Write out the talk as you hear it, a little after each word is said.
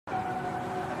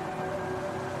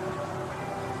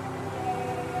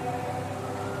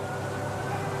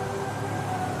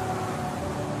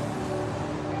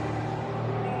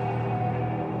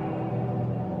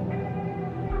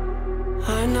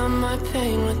numb my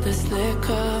pain with this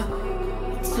liquor,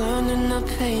 turning the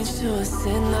page to a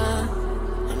sinner.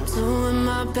 I'm doing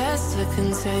my best to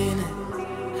contain it.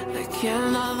 I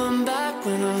can't love him back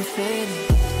when I'm fading.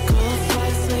 Cold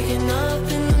sweats waking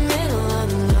up in the middle of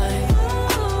the night.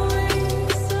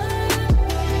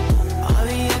 Are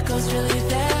the echoes really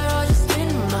there or just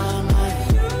in my mind?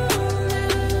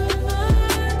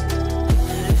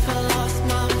 And if I lost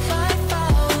my life,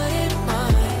 how would it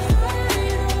mind?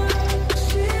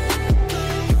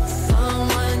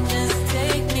 Someone just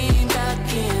take me back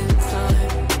in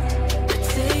time.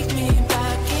 Take me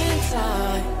back in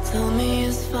time. Tell me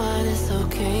it's fine, it's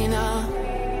okay now.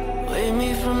 Wake me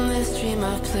from this dream I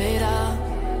played out.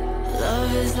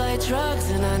 Love is like drugs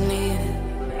and I need it.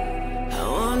 I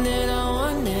want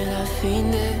it, I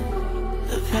fiend it.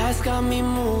 The past got me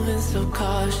moving so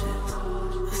cautious.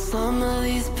 Some of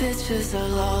these pictures are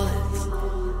lawless,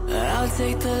 but I'll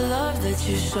take the love that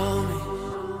you show me.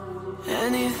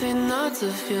 Anything not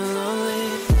to feel lonely.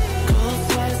 Cold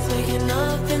sweats waking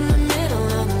up in the middle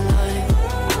of the night.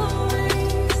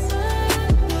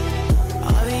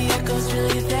 Are the echoes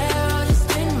really there or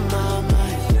just in my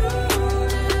mind?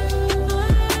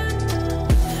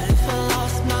 And if I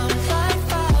lost my life,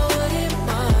 how would it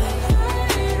mind?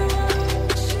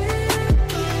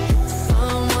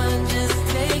 Someone just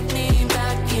take me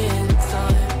back in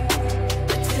time.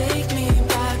 Take me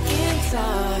back in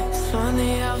time. It's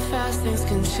funny how fast things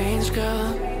can change, girl.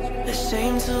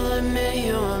 Ashamed to admit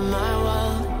you were my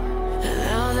world, and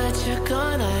now that you're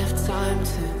gone I have time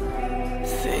to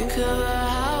think about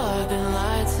how I've been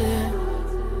lied to.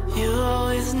 You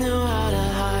always knew how to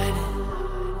hide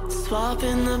it,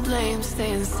 swapping the blame,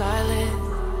 staying silent.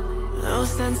 No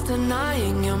sense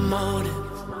denying your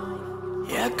motives.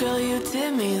 Yeah, girl, you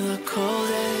did me the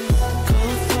coldest.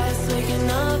 Cold sweats waking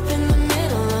up in the